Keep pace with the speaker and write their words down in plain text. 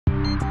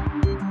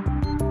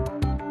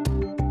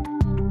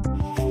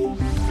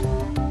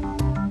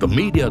The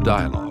Media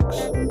Dialogues,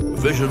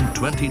 Vision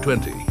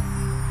 2020.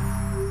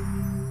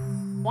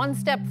 One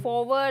step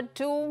forward,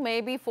 two,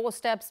 maybe four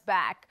steps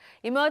back.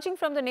 Emerging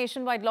from the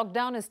nationwide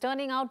lockdown is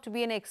turning out to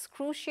be an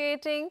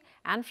excruciating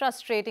and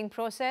frustrating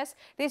process.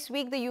 This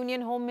week, the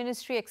Union Home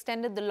Ministry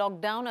extended the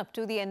lockdown up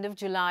to the end of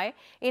July.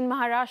 In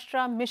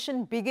Maharashtra,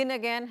 Mission Begin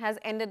Again has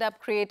ended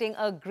up creating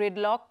a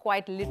gridlock,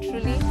 quite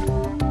literally.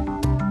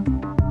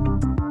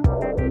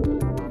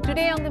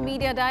 Today on the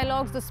Media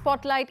Dialogues, the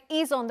spotlight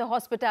is on the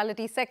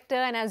hospitality sector,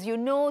 and as you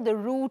know, the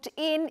route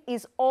in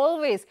is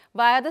always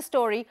via the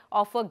story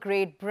of a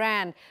great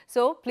brand.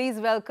 So please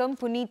welcome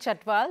Puneet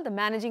Chhatwal, the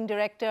Managing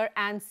Director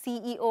and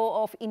CEO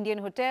of Indian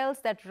Hotels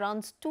that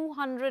runs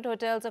 200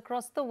 hotels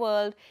across the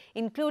world,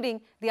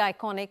 including the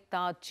iconic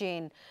Taj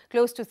chain.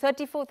 Close to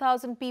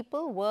 34,000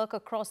 people work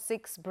across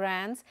 6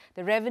 brands.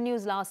 The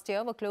revenues last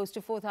year were close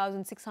to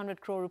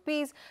 4,600 crore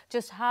rupees.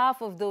 Just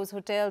half of those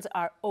hotels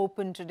are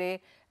open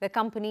today. The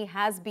company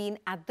has been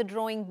at the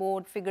drawing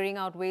board figuring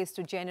out ways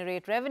to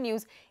generate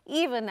revenues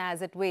even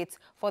as it waits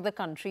for the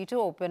country to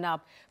open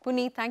up.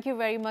 Puneet, thank you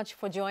very much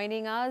for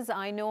joining us.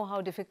 I know how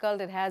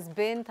difficult it has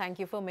been. Thank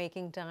you for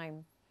making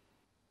time.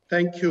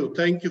 Thank you.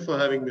 Thank you for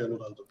having me,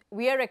 Anuradha.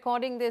 We are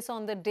recording this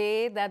on the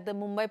day that the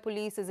Mumbai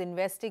police is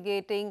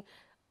investigating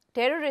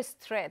terrorist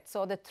threats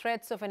or the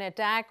threats of an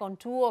attack on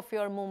 2 of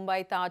your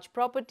Mumbai Taj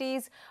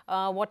properties.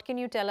 What can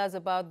you tell us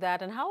about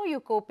that, and how are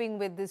you coping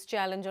with this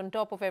challenge on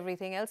top of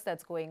everything else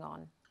that's going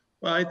on?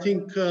 Well, I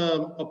think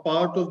a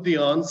part of the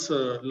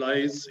answer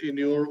lies in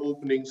your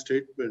opening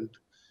statement.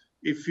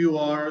 If you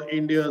are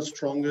India's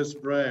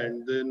strongest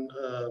brand, then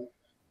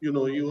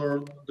you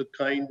are the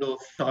kind of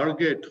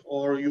target,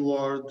 or you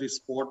are the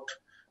spot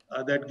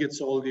that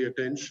gets all the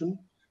attention.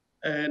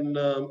 And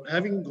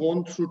having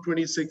gone through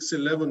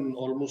 26/11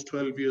 almost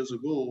 12 years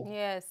ago,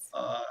 Yes.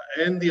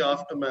 and the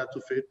aftermath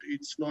of it,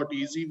 it's not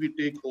easy. We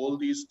take all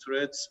these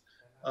threats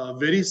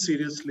very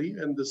seriously,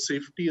 and the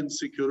safety and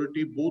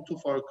security both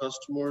of our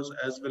customers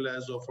as well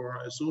as of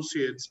our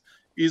associates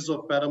is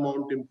of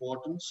paramount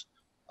importance.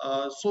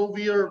 So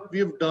we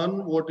have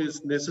done what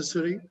is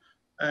necessary,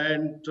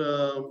 and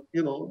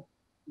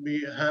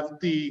we have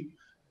the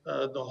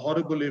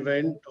horrible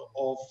event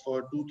of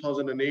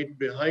 2008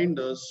 behind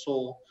us.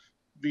 So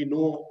we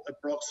know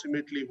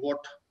approximately what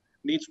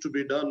needs to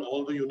be done,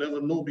 although you never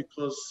know,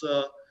 because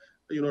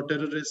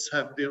terrorists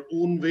have their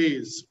own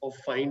ways of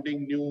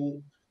finding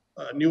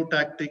new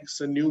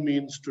tactics and new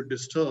means to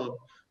disturb.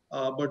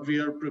 But we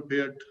are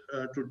prepared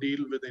to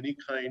deal with any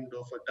kind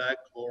of attack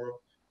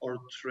or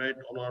threat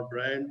on our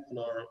brand, on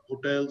our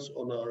hotels,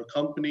 on our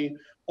company,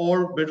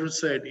 or better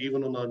said,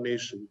 even on our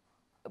nation.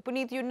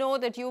 Puneet, you know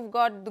that you've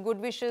got the good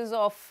wishes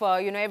of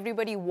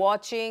everybody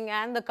watching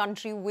and the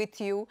country with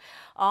you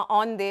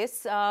on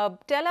this.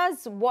 Tell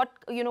us what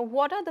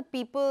are the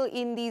people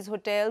in these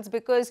hotels,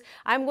 because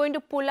I'm going to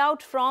pull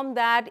out from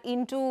that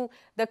into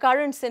the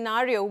current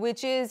scenario,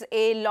 which is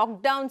a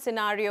lockdown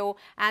scenario,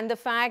 and the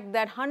fact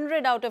that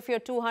 100 out of your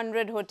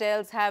 200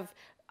 hotels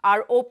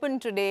are open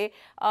today,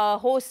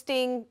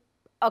 hosting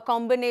a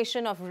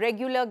combination of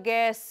regular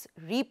guests,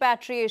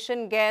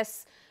 repatriation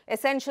guests,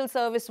 essential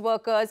service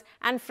workers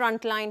and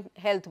frontline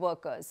health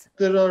workers.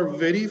 There are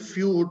very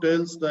few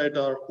hotels that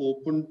are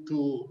open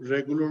to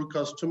regular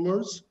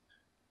customers.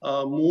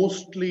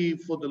 Mostly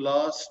for the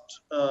last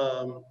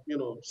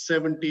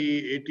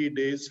 70, 80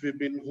 days, we've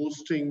been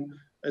hosting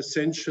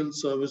essential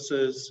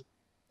services.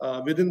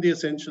 Within the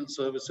essential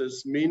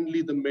services,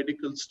 mainly the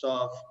medical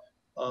staff,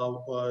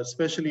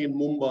 especially in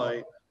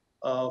Mumbai,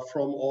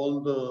 from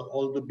all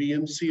the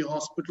BMC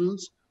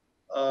hospitals.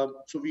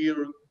 So we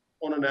are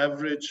on an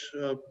average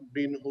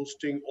been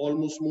hosting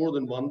almost more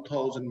than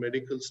 1,000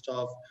 medical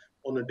staff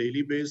on a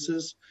daily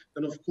basis.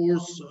 And of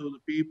course, the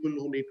people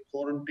who need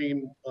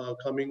quarantine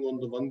coming on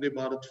the Vande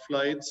Bharat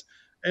flights,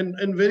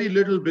 and very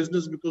little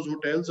business because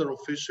hotels are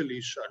officially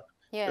shut.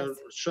 Yes. They're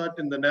shut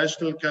in the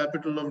national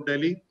capital of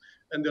Delhi,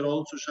 and they're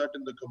also shut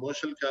in the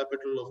commercial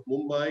capital of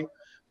Mumbai.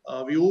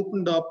 We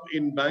opened up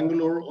in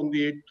Bangalore on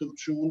the 8th of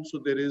June, so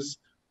there is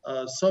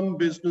some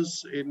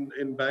business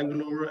in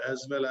Bangalore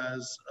as well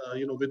as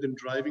within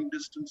driving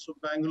distance of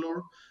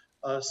Bangalore.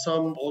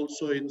 Some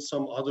also in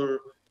some other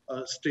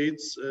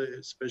states,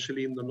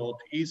 especially in the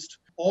northeast.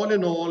 All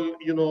in all,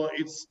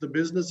 the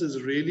business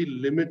is really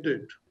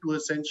limited to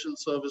essential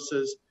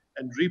services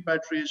and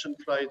repatriation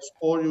flights,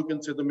 or you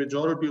can say the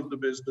majority of the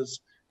business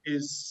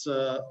is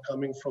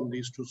coming from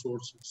these 2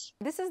 sources.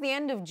 This is the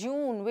end of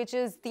June, which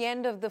is the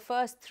end of the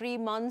first 3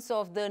 months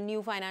of the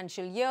new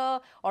financial year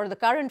or the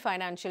current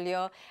financial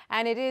year.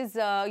 And it is,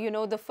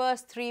 the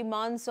first 3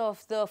 months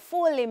of the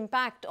full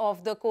impact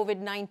of the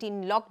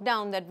COVID-19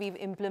 lockdown that we've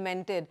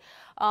implemented.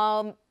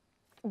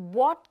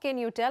 What can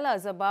you tell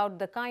us about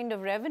the kind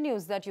of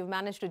revenues that you've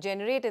managed to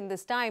generate in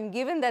this time,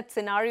 given that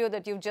scenario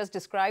that you've just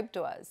described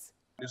to us?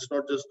 It's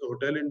not just the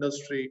hotel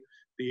industry,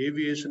 the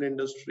aviation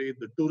industry,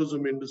 the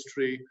tourism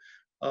industry.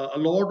 A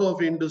lot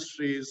of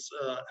industries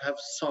have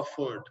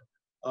suffered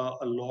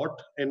a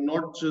lot, and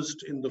not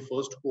just in the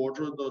first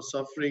quarter. The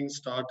suffering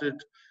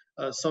started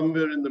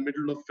somewhere in the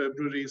middle of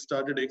February,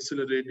 started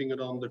accelerating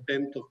around the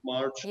 10th of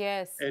March,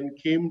 Yes. and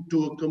came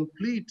to a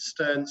complete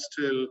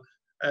standstill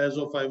as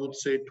of, I would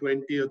say,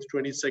 20th,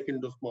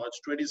 22nd of March.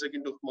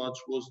 22nd of March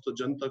was the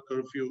Janta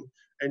curfew,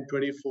 and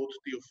 24th,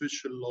 the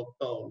official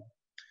lockdown.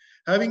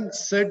 Having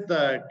said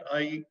that,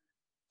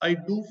 I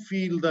do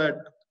feel that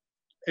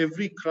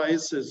every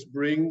crisis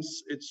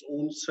brings its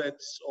own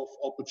sets of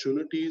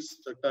opportunities,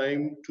 a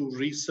time to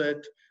reset,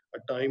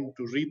 a time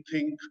to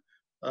rethink,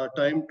 a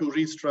time to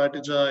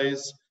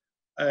re-strategize.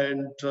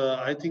 And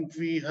I think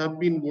we have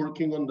been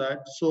working on that.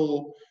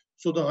 So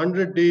the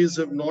 100 days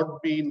have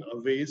not been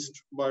a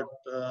waste, but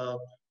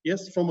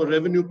yes, from a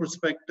revenue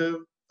perspective,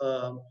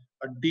 a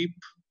deep,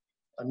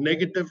 a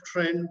negative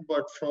trend,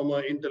 but from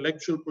an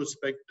intellectual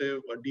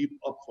perspective, a deep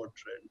upward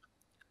trend.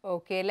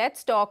 Okay,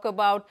 let's talk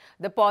about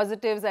the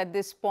positives at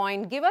this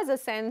point. Give us a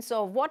sense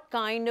of what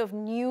kind of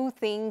new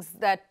things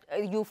that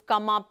you've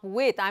come up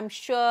with. I'm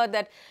sure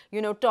that,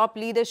 top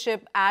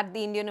leadership at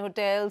the Indian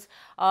hotels,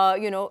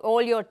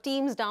 all your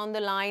teams down the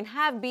line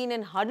have been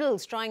in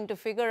huddles trying to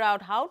figure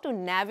out how to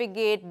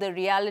navigate the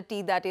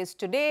reality that is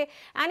today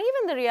and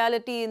even the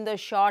reality in the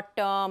short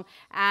term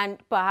and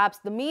perhaps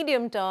the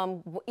medium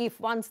term if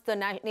once the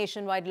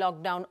nationwide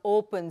lockdown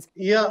opens.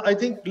 Yeah, I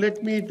think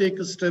let me take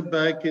a step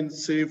back and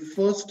say,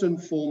 first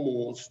and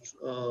foremost,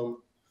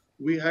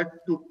 we had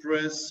to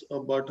press a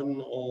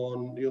button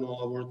on,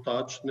 our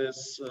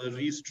Tajness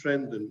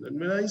re-strengthen. And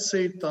when I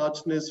say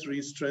Tajness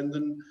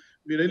re-strengthen,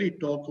 we really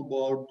talk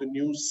about the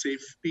new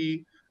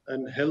safety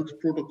and health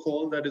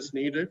protocol that is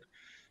needed.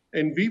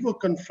 And we were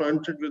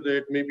confronted with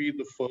it, maybe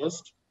the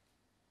first,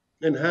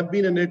 and have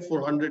been in it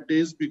for 100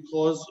 days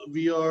because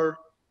we are,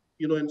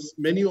 in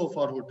many of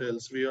our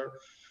hotels, we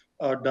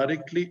are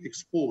directly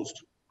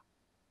exposed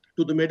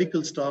to the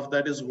medical staff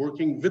that is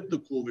working with the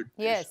COVID patients.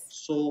 Yes.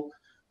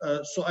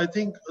 So I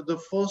think the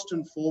first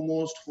and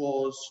foremost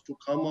was to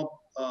come up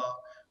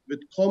with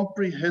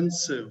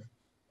comprehensive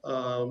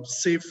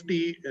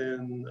safety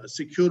and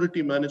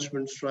security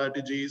management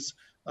strategies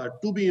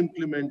to be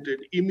implemented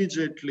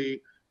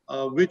immediately,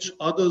 which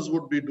others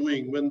would be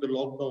doing when the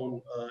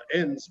lockdown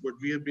ends. But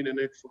we have been in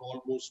it for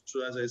almost,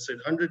 as I said,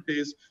 100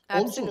 days,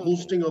 also Absolutely.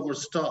 hosting our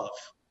staff.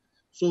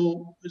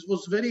 So it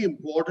was very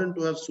important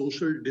to have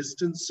social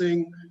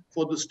distancing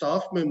for the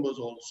staff members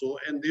also,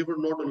 and they were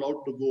not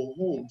allowed to go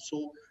home.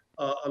 So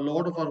a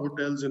lot of our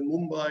hotels in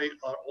Mumbai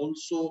are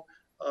also,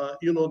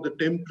 the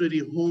temporary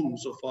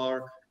homes of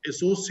our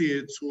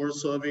associates who are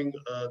serving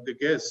the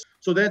guests.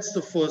 So that's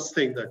the first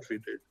thing that we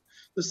did.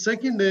 The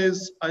second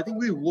is, I think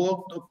we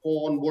worked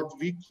upon what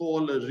we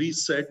call a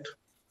reset.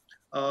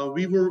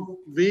 We were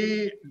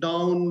way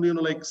down,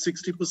 like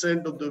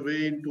 60% of the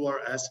way into our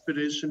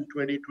Aspiration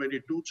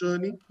 2022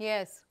 journey.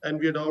 Yes. And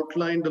we had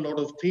outlined a lot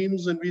of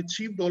themes and we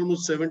achieved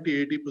almost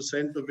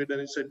 70-80% of it.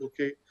 And I said,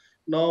 okay,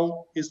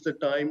 now is the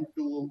time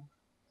to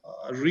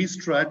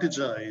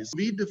re-strategize.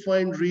 We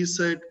defined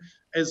reset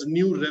as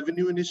new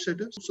revenue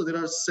initiatives. So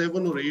there are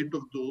 7 or 8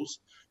 of those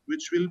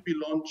which will be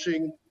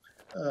launching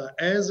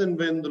as and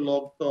when the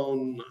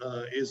lockdown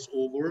is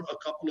over. A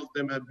couple of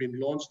them have been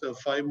launched. There are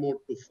 5 more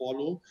to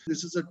follow.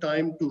 This is a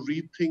time to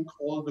rethink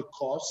all the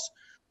costs,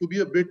 to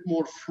be a bit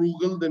more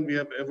frugal than we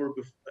have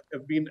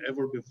been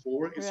ever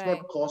before. It's Right.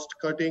 not cost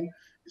cutting.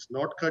 It's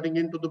not cutting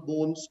into the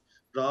bones.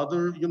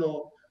 Rather,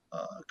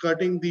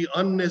 cutting the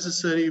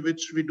unnecessary,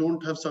 which we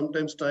don't have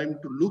sometimes time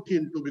to look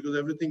into because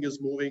everything is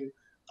moving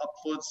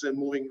upwards and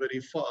moving very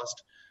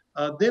fast.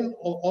 Then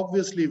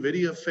obviously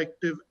very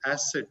effective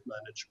asset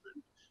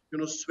management.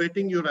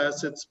 Sweating your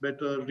assets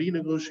better,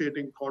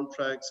 renegotiating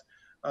contracts.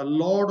 A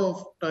lot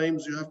of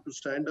times you have to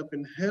stand up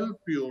and help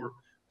your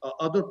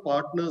other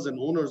partners and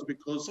owners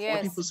because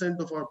Yes. 40%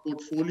 of our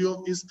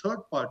portfolio is third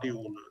party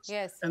owners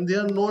Yes. and they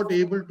are not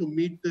able to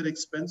meet their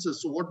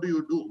expenses. So what do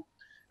you do?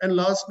 And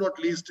last not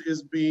least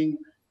is being,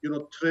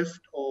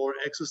 thrift or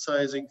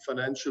exercising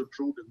financial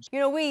prudence.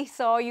 We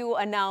saw you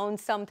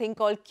announce something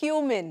called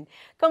Cumin,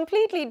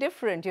 completely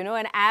different,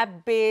 an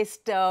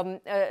app-based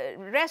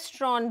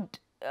restaurant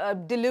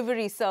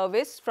delivery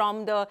service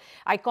from the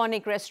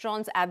iconic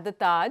restaurants at the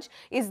Taj.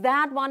 Is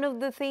that one of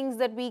the things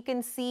that we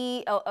can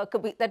see,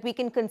 that we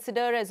can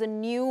consider as a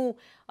new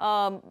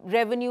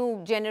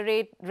revenue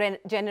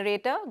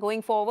generator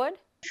going forward?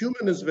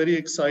 Cumin is very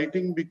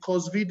exciting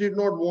because we did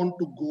not want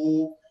to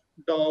go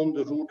down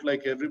the route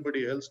like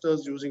everybody else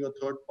does, using a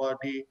third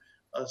party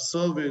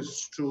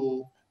service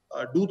to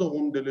do the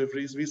home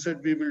deliveries. We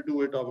said we will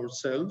do it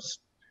ourselves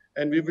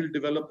and we will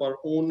develop our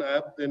own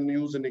app, then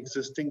use an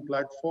existing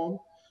platform.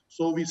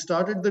 So we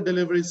started the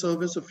delivery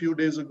service a few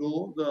days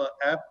ago. The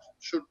app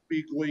should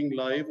be going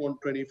live on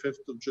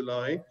 25th of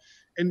July.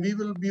 And we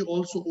will be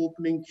also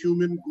opening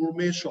Cumin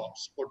gourmet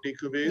shops for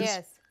takeaways.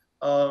 Yes.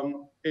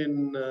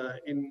 In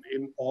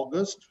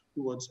August,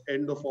 towards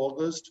end of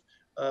August,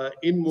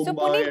 in Mumbai. So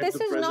Puneet, at this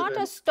the is not a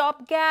President.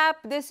 stopgap.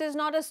 This is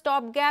not a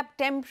stopgap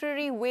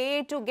temporary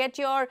way to get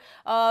your,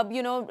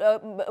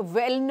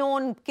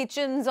 well-known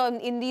kitchens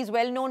in these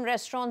well-known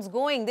restaurants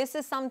going. This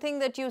is something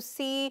that you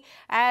see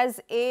as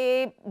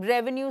a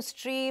revenue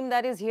stream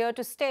that is here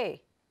to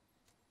stay.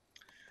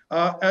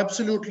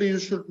 Absolutely, you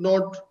should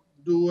not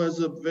do as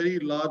a very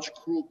large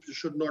group. You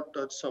should not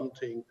touch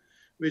something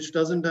which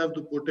doesn't have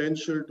the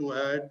potential to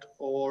add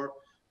or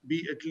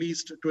be at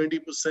least 20%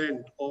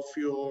 of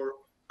your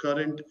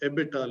current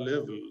EBITDA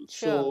level.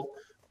 Sure.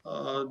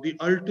 So the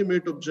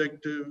ultimate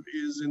objective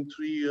is in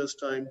 3 years'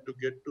 time to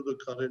get to the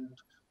current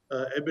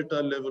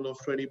EBITDA level of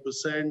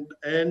 20%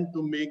 and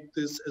to make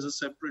this as a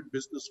separate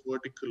business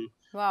vertical,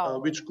 Wow.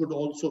 which could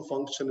also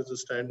function as a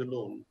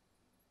standalone.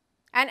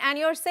 And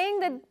you're saying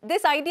that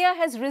this idea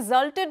has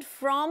resulted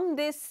from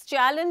this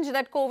challenge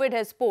that COVID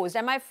has posed.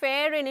 Am I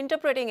fair in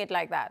interpreting it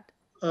like that?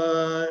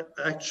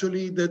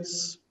 Actually,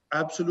 that's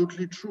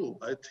absolutely true.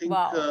 I think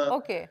Wow.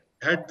 Okay.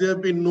 had there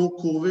been no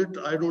COVID,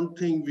 I don't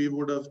think we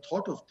would have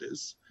thought of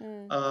this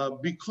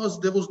because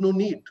there was no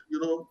need. You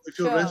know, if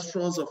your Sure.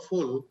 restaurants are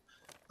full,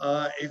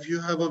 if you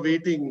have a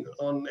waiting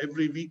on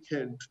every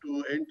weekend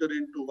to enter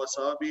into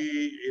Wasabi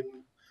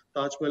in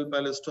Taj Mahal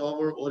Palace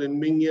Tower or in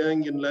Ming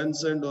Yang in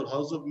Land's End or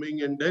House of Ming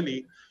in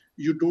Delhi,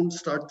 you don't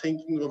start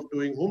thinking of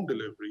doing home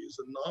deliveries.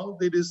 And now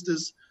there is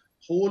this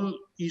whole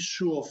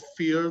issue of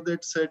fear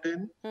that set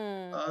in.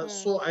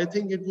 So I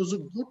think it was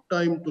a good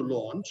time to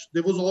launch.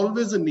 There was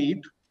always a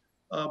need,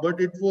 but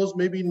it was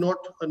maybe not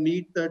a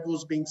need that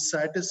was being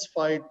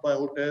satisfied by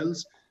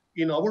hotels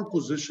in our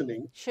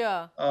positioning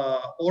Sure.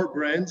 or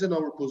brands in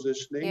our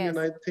positioning. And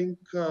Yes. I think,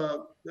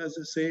 as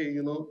I say,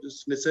 you know,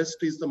 this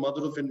necessity is the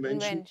mother of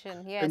invention. Invention.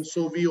 And Yes.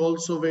 so we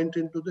also went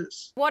into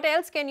this. What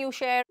else can you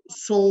share?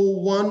 So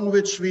one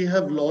which we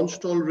have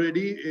launched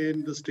already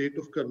in the state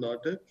of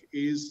Karnataka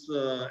is,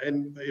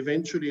 and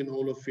eventually in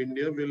whole of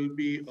India, will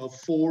be a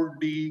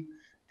 4D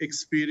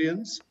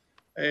experience.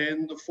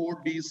 And the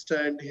 4D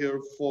stand here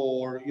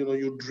for, you know,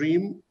 you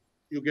dream,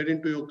 you get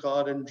into your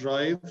car and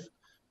drive,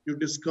 you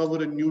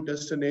discover a new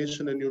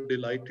destination and you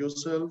delight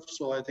yourself.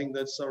 So I think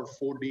that's our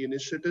 4D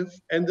initiative.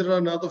 And there are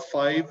another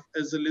five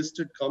as a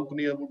listed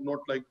company. I would not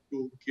like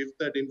to give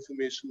that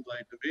information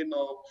right away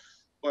now,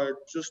 but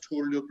just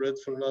hold your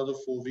breath for another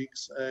 4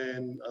 weeks.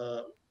 And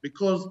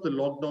because the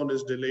lockdown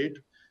is delayed,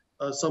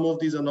 some of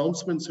these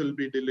announcements will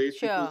be delayed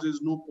because Sure.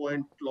 there's no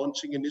point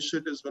launching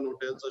initiatives when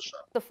hotels are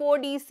shut. The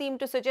 4Ds seem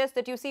to suggest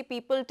that you see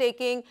people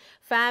taking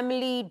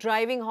family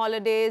driving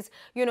holidays,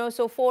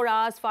 so 4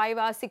 hours, 5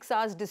 hours, 6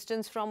 hours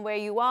distance from where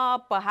you are,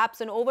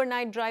 perhaps an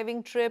overnight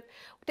driving trip.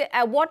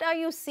 What are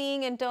you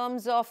seeing in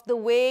terms of the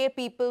way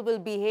people will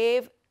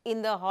behave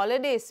in the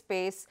holiday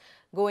space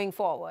going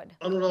forward?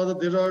 Anuradha,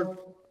 there are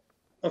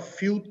a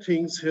few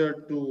things here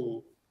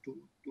to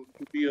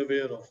be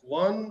aware of.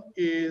 One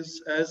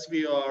is as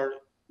we are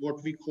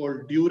what we call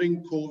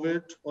during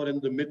COVID or in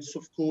the midst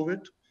of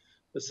COVID.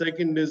 The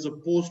second is a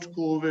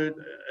post-COVID,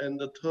 and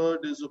the third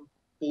is a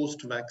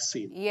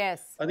post-vaccine.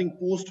 Yes. I think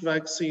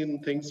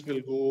post-vaccine things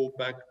will go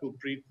back to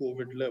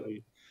pre-COVID level,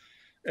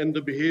 and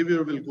the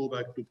behavior will go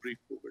back to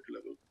pre-COVID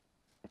level.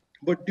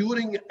 But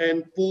during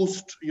and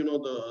post,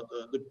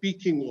 the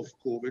peaking of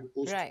COVID,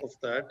 post Right. of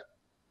that,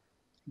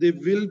 there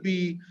will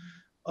be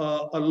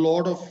a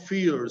lot of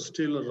fear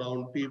still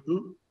around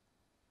people.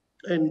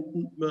 And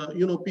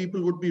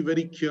people would be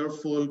very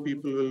careful,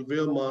 people will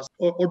wear masks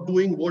or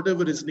doing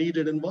whatever is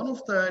needed, and one of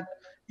that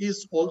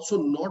is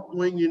also not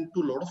going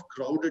into a lot of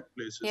crowded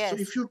places. Yes. So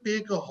if you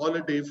take a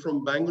holiday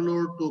from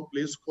Bangalore to a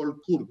place called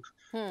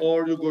Kurk,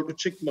 or you go to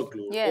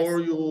Chikmagalur, Yes. or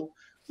you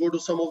go to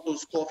some of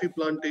those coffee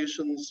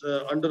plantations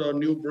under a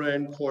new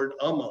brand called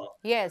Ama.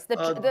 Yes, the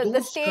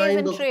those stays kind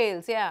and of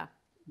trails, yeah.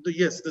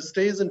 the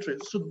stays and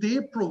trails. So they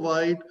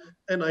provide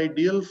an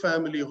ideal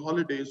family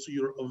holiday. So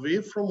you're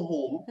away from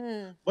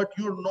home, but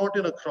you're not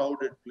in a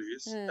crowded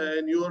place,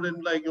 and you're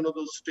in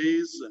those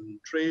stays and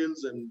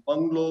trails and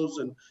bungalows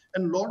and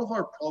a lot of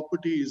our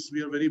properties.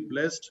 We are very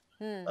blessed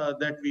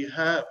that we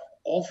have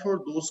offer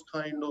those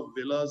kind of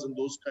villas and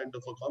those kind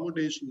of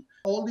accommodation.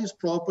 All these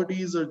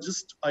properties are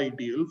just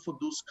ideal for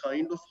those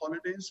kind of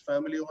holidays,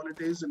 family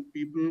holidays, and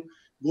people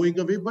going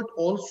away, but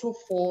also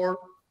for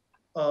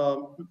a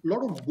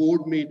lot of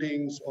board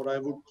meetings, or I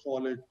would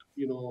call it,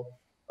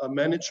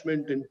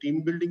 management and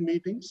team building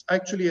meetings.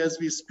 Actually, as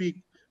we speak,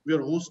 we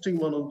are hosting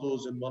one of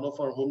those in one of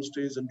our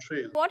homestays and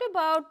trails. What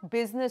about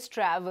business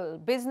travel?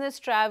 Business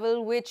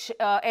travel, which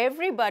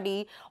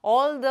everybody,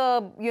 all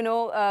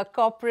the,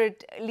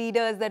 corporate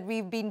leaders that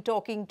we've been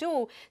talking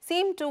to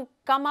seem to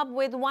come up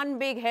with one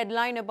big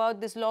headline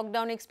about this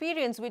lockdown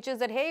experience, which is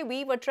that, hey,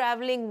 we were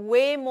traveling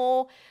way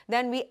more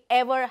than we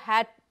ever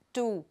had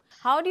to.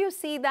 How do you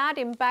see that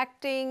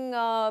impacting,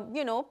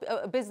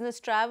 business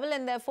travel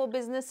and therefore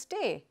business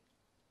stay?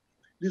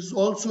 This is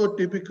also a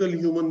typical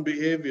human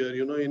behavior.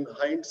 In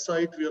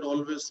hindsight, we are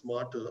always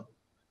smarter.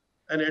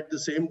 And at the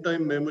same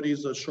time,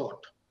 memories are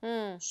short.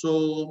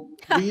 So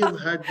we have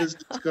had this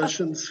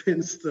discussion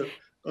since the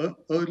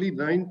early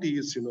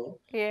 90s,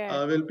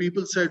 Yeah. when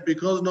people said,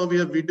 because now we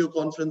have video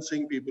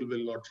conferencing, people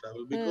will not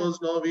travel. Because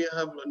now we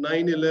have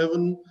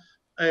 9/11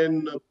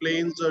 and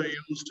planes are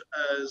used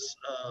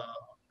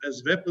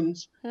as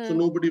weapons, so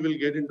nobody will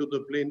get into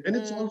the plane. And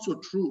it's also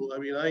true. I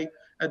mean,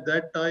 at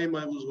that time,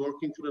 I was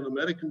working for an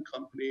American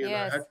company, and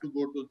I Yes. had to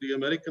go to the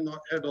American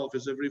head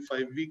office every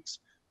 5 weeks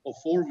or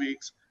 4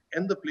 weeks,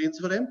 and the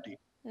planes were empty.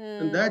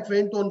 And Hmm. that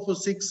went on for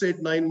 6, 8,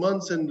 9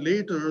 months, and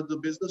later the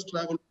business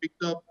travel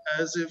picked up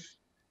as if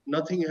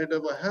nothing had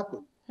ever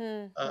happened.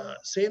 Hmm. Hmm.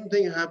 Same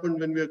thing happened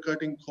when we are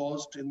cutting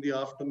cost in the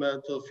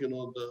aftermath of,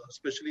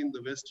 especially in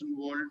the Western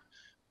world,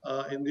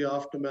 in the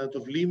aftermath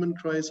of Lehman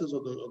crisis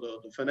or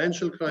the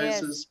financial Yes.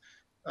 crisis.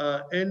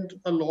 And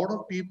a lot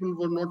of people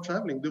were not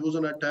traveling. There was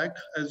an attack,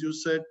 as you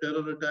said,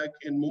 terror attack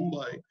in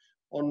Mumbai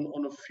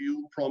on a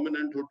few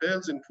prominent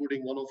hotels,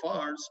 including one of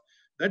ours.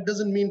 That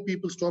doesn't mean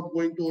people stopped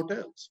going to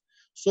hotels.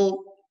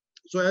 So,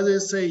 so as I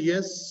say,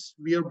 yes,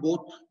 we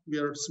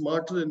are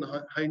smarter in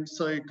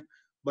hindsight,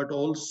 but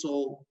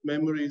also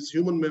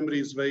human memory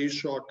is very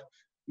short.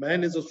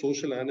 Man is a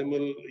social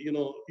animal.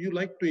 You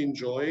like to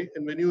enjoy,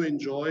 and when you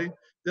enjoy,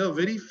 there are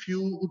very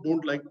few who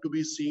don't like to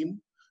be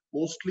seen.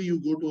 Mostly you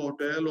go to a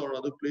hotel or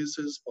other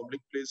places, public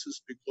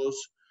places, because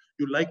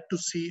you like to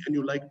see and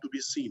you like to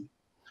be seen.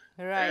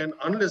 Right. And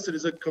unless there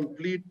is a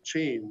complete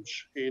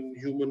change in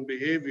human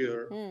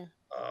behavior, Hmm.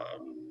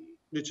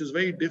 which is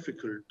very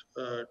difficult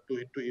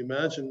to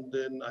imagine,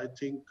 then I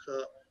think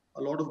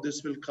a lot of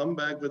this will come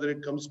back. Whether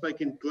it comes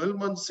back in 12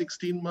 months,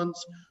 16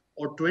 months,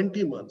 or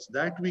 20 months,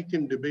 that we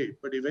can debate,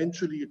 but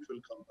eventually it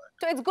will come back.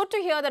 So it's good to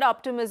hear that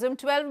optimism.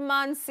 12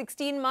 months,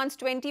 16 months,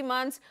 20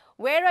 months.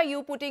 Where are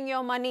you putting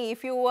your money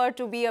if you were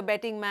to be a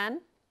betting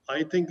man?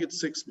 I think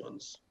it's 6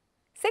 months.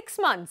 6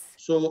 months.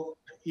 So,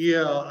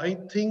 yeah, I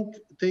think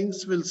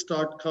things will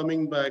start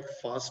coming back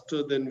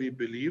faster than we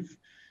believe.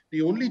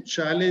 The only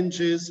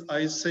challenge is,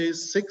 I say,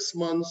 6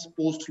 months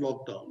post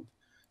lockdown.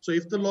 So,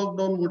 if the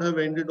lockdown would have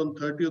ended on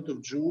 30th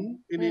of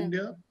June in Hmm.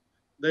 India,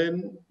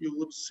 then you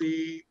would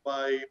see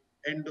by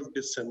end of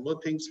December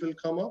things will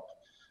come up.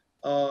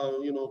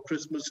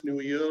 Christmas,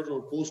 New Year,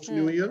 or post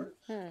New Hmm. Year.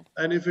 Hmm.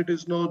 And if it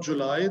is now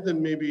July,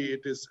 then maybe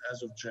it is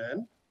as of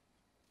Jan.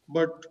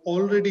 But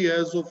already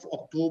as of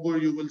October,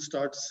 you will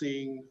start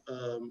seeing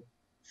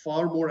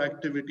far more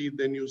activity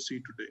than you see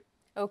today.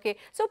 Okay.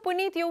 So,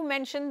 Puneet, you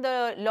mentioned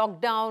the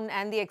lockdown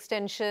and the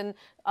extension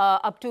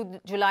up to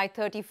July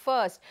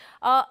 31st.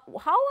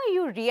 How are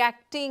you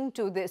reacting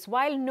to this?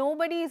 While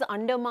nobody is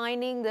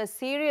undermining the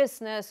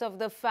seriousness of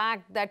the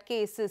fact that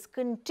cases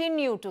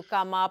continue to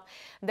come up,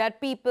 that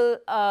people,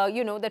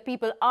 that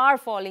people are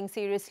falling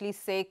seriously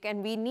sick,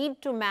 and we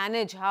need to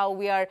manage how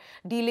we are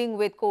dealing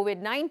with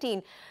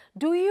COVID-19.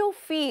 Do you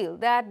feel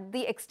that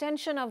the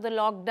extension of the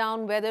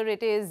lockdown, whether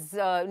it is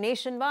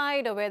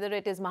nationwide or whether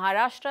it is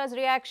Maharashtra's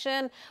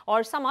reaction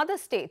or some other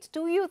states,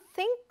 do you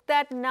think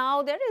that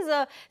now there is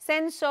a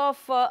sense of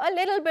a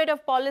little bit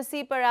of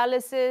policy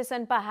paralysis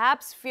and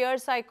perhaps fear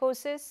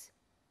psychosis?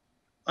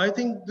 I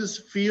think this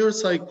fear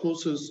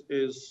psychosis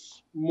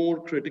is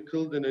more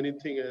critical than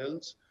anything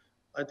else.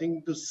 I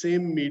think the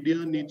same media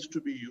needs to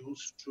be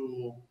used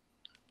to,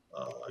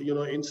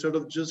 instead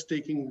of just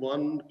taking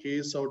one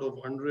case out of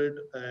 100,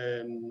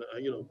 and,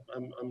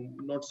 I'm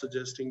not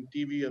suggesting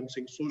TV, I'm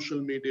saying social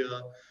media,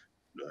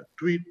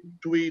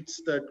 tweets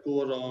that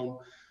go around.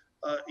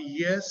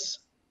 Yes,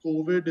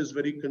 COVID is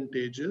very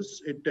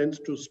contagious. It tends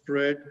to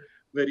spread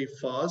very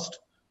fast.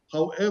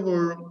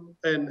 However,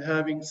 and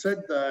having said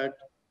that,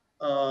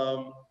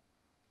 um,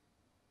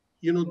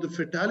 the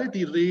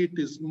fatality rate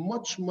is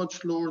much,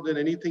 much lower than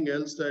anything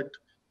else that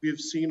we've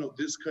seen of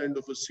this kind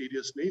of a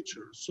serious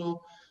nature.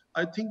 So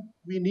I think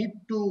we need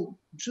to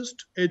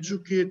just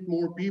educate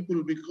more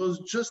people, because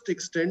just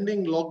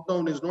extending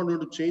lockdown is not going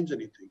to change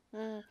anything.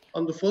 Mm.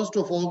 On the 1st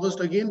of August,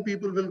 again,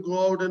 people will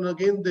go out and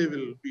again there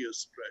will be a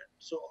spread.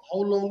 So, how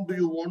long do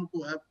you want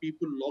to have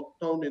people locked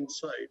down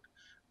inside?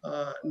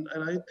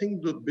 And I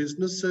think the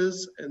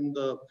businesses and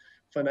the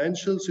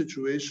financial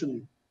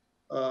situation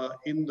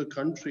in the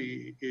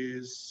country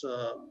is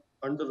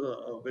under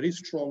a very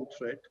strong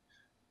threat.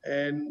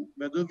 And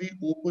whether we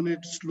open it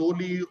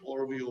slowly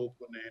or we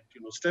open it,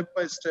 step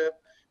by step,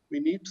 we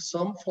need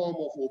some form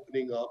of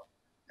opening up.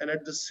 And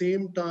at the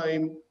same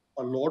time,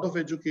 a lot of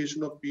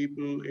education of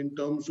people in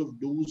terms of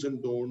do's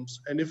and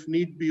don'ts, and if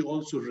need be,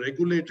 also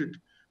regulated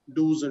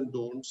do's and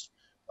don'ts,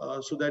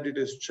 so that it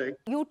is checked.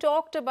 You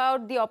talked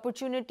about the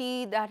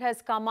opportunity that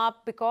has come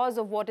up because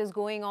of what is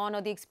going on or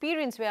the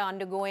experience we are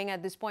undergoing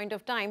at this point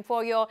of time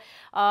for your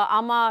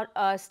Amma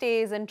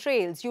stays and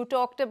trails. You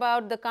talked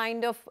about the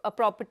kind of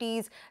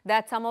properties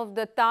that some of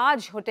the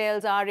Taj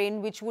hotels are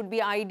in, which would be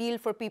ideal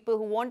for people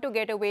who want to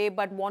get away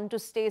but want to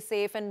stay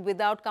safe and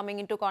without coming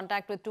into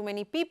contact with too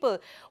many people.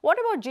 What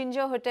about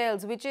Ginger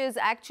Hotels, which is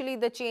actually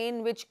the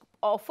chain which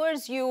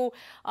offers you,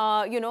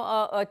 at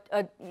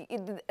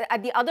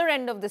the other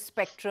end of the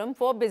spectrum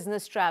for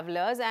business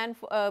travelers, and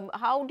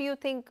how do you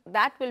think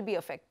that will be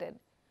affected?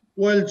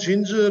 Well,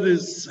 Ginger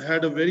has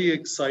had a very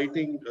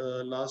exciting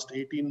last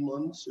 18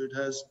 months. It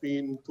has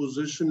been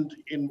positioned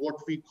in what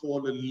we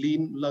call a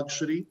lean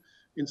luxury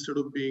instead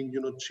of being,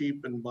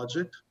 cheap and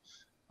budget.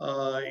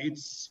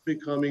 It's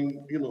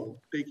becoming,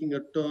 taking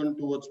a turn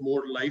towards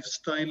more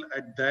lifestyle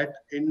at that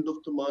end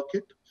of the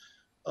market.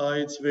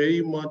 It's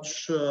very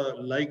much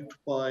liked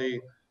by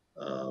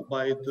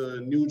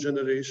the new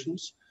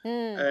generations.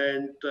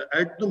 And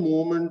at the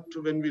moment,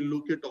 when we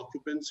look at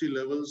occupancy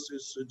levels,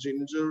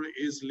 Ginger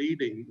is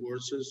leading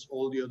versus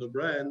all the other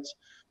brands,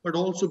 but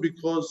also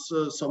because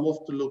some of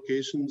the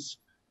locations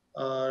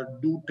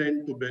do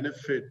tend to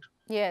benefit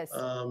Yes.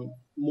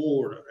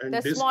 more The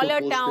and smaller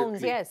towns,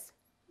 disproportionately yes.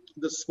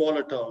 the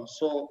smaller towns.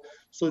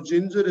 So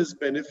Ginger is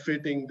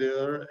benefiting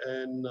there,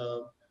 and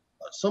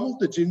some of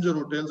the Ginger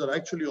hotels are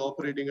actually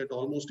operating at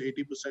almost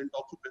 80%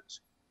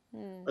 occupancy,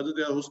 whether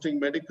they are hosting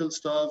medical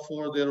staff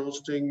or they're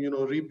hosting,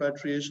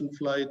 repatriation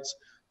flights,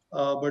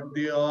 but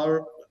they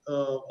are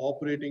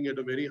operating at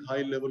a very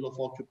high level of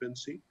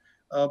occupancy.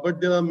 But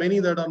there are many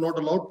that are not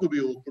allowed to be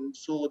open,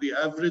 so the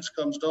average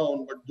comes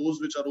down, but those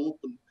which are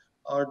open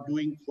are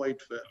doing quite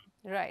well.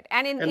 Right.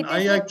 And And it I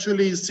is with,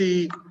 actually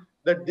see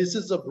that this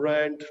is a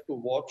brand to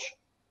watch.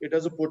 It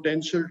has a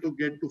potential to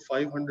get to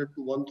 500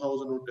 to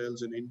 1,000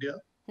 hotels in India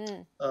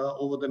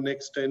over the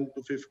next 10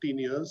 to 15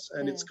 years,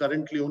 and it's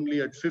currently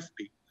only at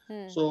 50.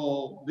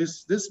 So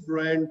this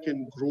brand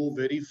can grow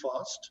very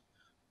fast.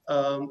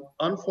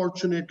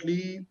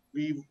 Unfortunately,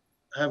 we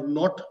have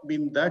not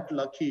been that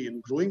lucky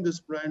in growing this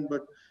brand,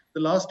 but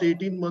the last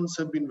 18 months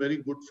have been very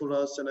good for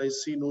us, and I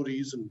see no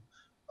reason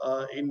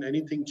in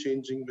anything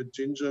changing with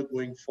Ginger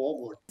going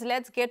forward.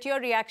 let's get your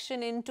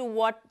reaction into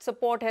what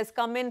support has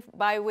come in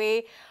by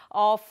way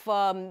of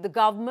the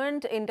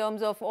government in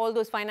terms of all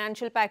those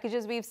financial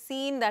packages we've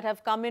seen that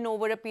have come in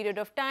over a period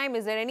of time.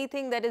 Is there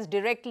anything that is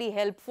directly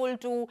helpful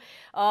to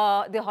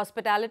the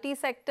hospitality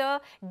sector,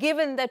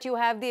 given that you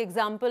have the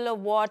example of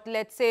what,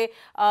 let's say,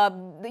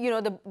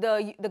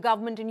 the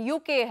government in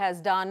UK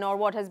has done, or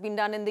what has been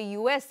done in the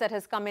US that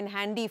has come in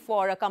handy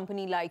for a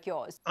company like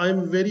yours?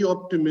 I'm very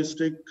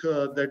optimistic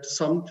that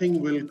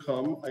something will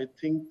come. I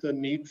think the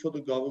need for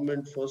the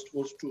government first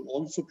was to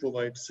also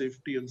provide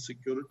safety and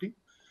security.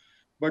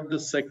 But the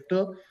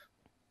sector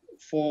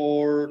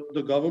for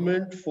the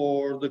government,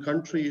 for the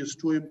country is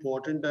too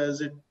important,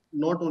 as it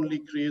not only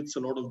creates a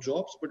lot of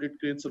jobs, but it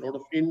creates a lot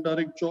of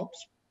indirect jobs.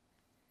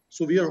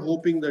 So we are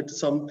hoping that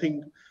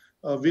something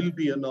will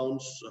be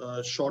announced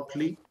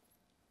shortly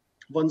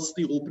once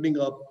the opening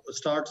up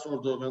starts, or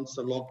once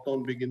the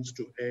lockdown begins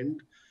to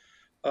end,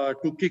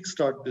 to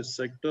kickstart this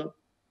sector.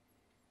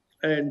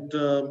 And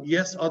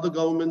yes, other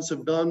governments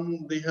have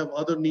done. They have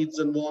other needs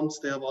and wants.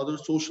 They have other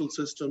social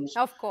systems.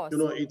 Of course.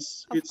 Of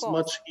It's much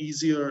course.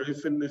 easier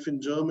if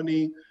in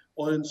Germany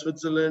or in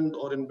Switzerland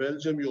or in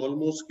Belgium you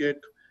almost get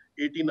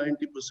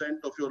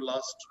 80-90% of your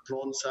last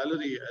drawn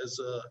salary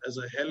as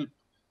a help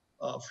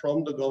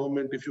from the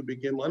government if you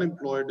became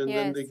unemployed, and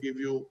then Yes. they give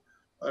you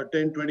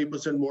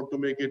 10-20% more to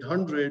make it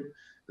 100.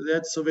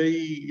 That's a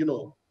very,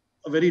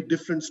 a very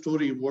different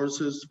story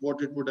versus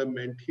what it would have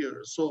meant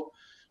here. So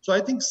I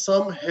think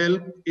some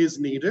help is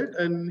needed.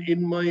 And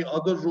in my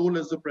other role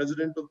as the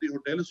president of the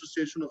Hotel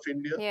Association of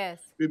India,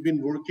 Yes. we've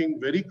been working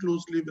very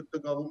closely with the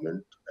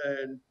government,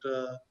 and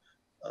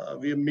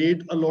we have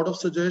made a lot of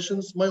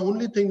suggestions. My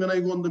only thing when I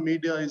go on the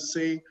media, I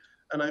say,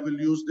 and I will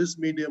use this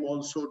medium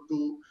also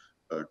to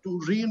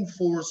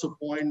reinforce a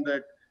point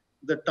that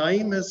the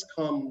time has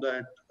come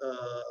that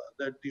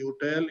that the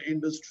hotel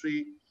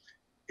industry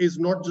is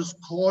not just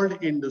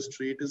called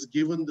industry, it is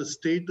given the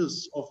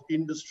status of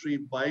industry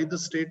by the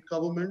state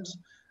governments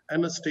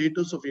and a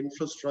status of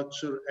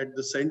infrastructure at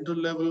the center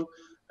level,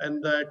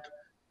 and that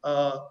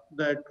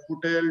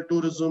hotel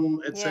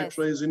tourism, Yes.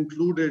 etc., is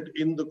included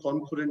in the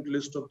concurrent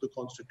list of the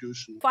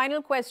constitution.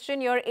 Final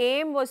question. Your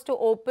aim was to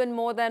open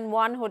more than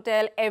one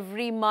hotel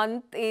every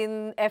month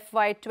in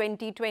FY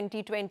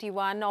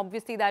 2020-2021.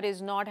 Obviously, that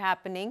is not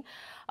happening.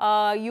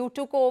 You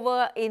took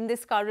over in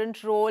this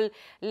current role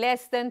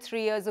less than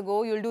 3 years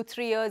ago. You'll do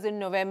 3 years in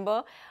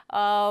November.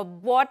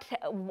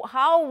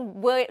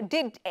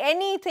 Did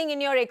anything in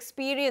your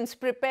experience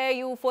prepare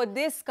you for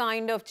this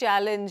kind of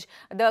challenge,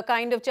 the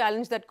kind of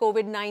challenge that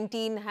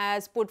COVID-19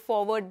 has put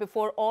forward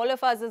before all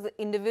of us as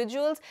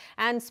individuals,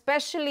 and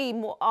especially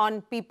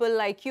on people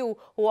like you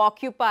who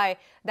occupy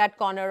that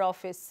corner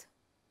office?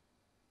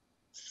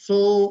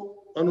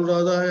 So,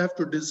 Anuradha, I have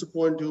to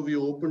disappoint you. We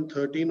opened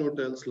 13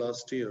 hotels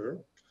last year.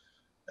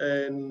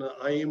 And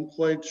I am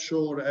quite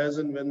sure as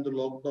and when the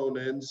lockdown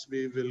ends,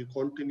 we will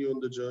continue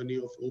on the journey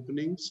of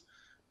openings.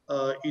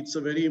 It's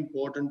a very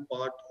important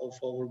part of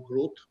our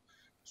growth.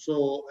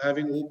 So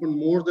having opened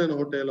more than a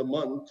hotel a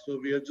month, so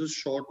we are just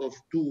short of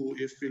two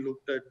if we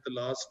looked at the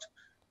last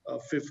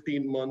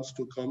 15 months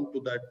to come to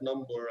that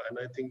number. And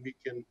I think we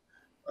can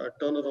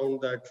turn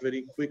around that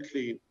very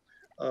quickly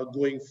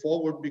going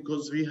forward,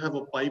 because we have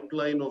a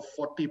pipeline of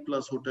 40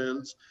 plus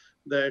hotels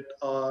that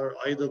are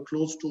either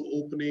close to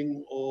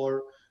opening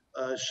or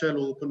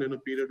shall open in a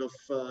period of,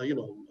 a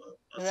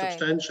Right.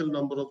 substantial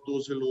number of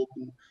those will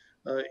open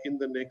in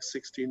the next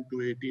 16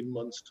 to 18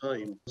 months'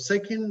 time.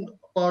 Second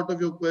part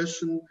of your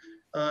question,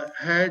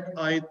 had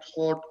I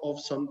thought of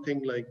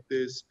something like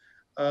this,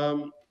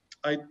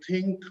 I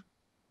think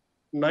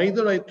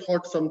Neither I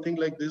thought something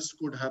like this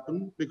could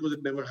happen because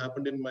it never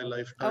happened in my Of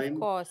lifetime,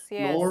 course,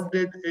 yes. nor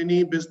did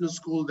any business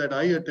school that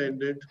I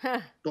attended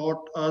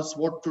taught us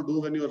what to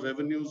do when your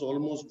revenues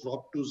almost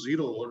drop to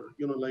zero, or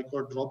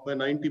or drop by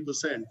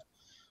 90%.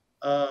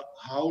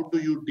 How do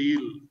you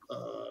deal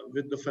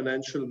with the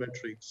financial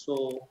metrics?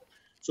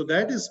 So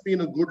that has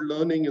been a good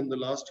learning in the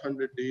last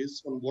 100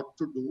 days on what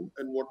to do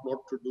and what not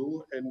to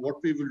do and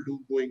what we will do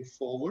going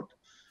forward,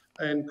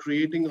 and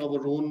creating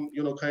our own,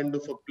 kind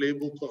of a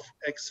playbook of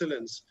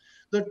excellence.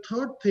 The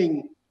third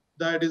thing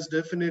that is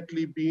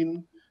definitely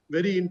been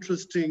very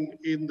interesting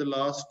in the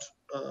last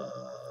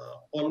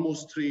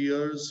almost 3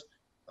 years,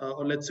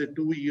 or let's say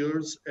 2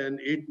 years and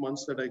 8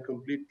 months that I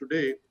complete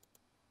today,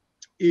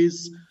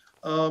 is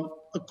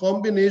a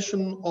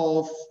combination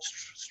of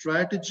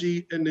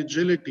strategy and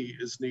agility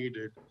is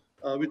needed,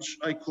 which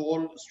I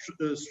call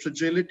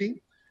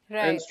stragility.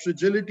 And Right.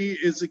 stragility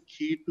is a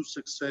key to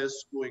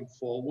success going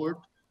forward.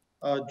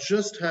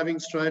 Just having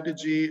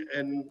strategy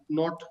and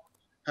not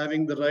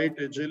having the right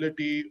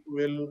agility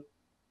will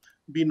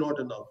be not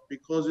enough,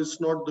 because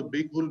it's not the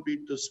big who will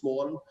beat the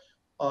small,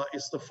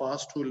 it's the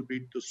fast who will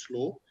beat the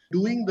slow.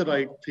 Doing the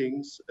right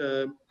things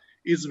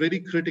is very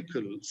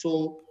critical.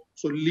 So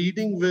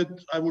leading with,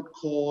 I would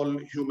call,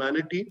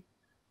 humanity,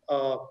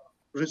 uh,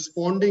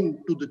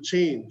 responding to the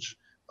change,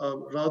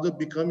 rather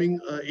becoming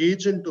an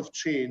agent of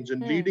change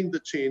and leading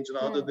the change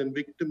rather than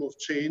victim of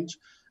change,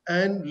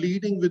 and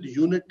leading with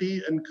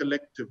unity and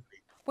collectively.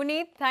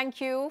 Puneet, thank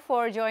you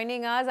for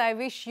joining us. I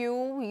wish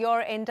you,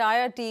 your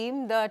entire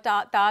team, the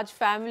Taj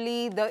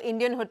family, the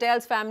Indian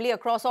Hotels family,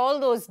 across all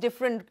those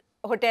different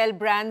hotel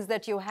brands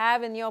that you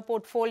have in your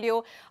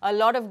portfolio, a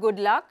lot of good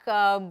luck.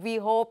 We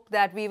hope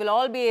that we will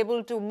all be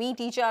able to meet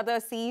each other,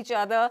 see each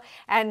other,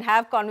 and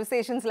have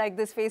conversations like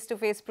this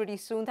face-to-face pretty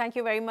soon. Thank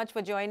you very much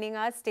for joining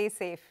us. Stay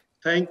safe.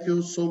 Thank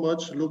you so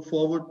much. Look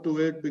forward to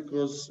it,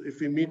 because if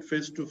we meet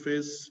face to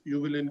face,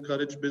 you will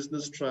encourage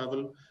business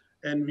travel,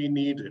 and we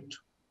need it.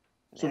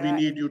 So All we right.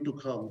 need you to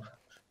come.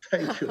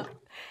 Thank you.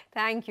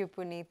 Thank you,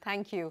 Puneet.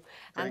 Thank you. And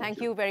Thank thank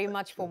you. you very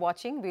much for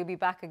watching. We'll be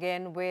back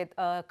again with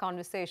a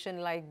conversation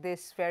like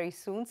this very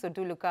soon. So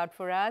do look out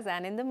for us.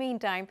 And in the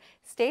meantime,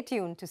 stay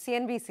tuned to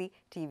CNBC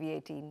TV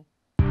 18.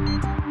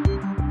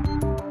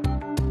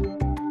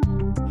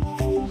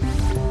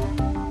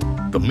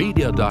 The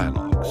Media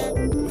Dialogues,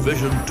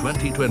 Vision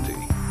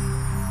 2020.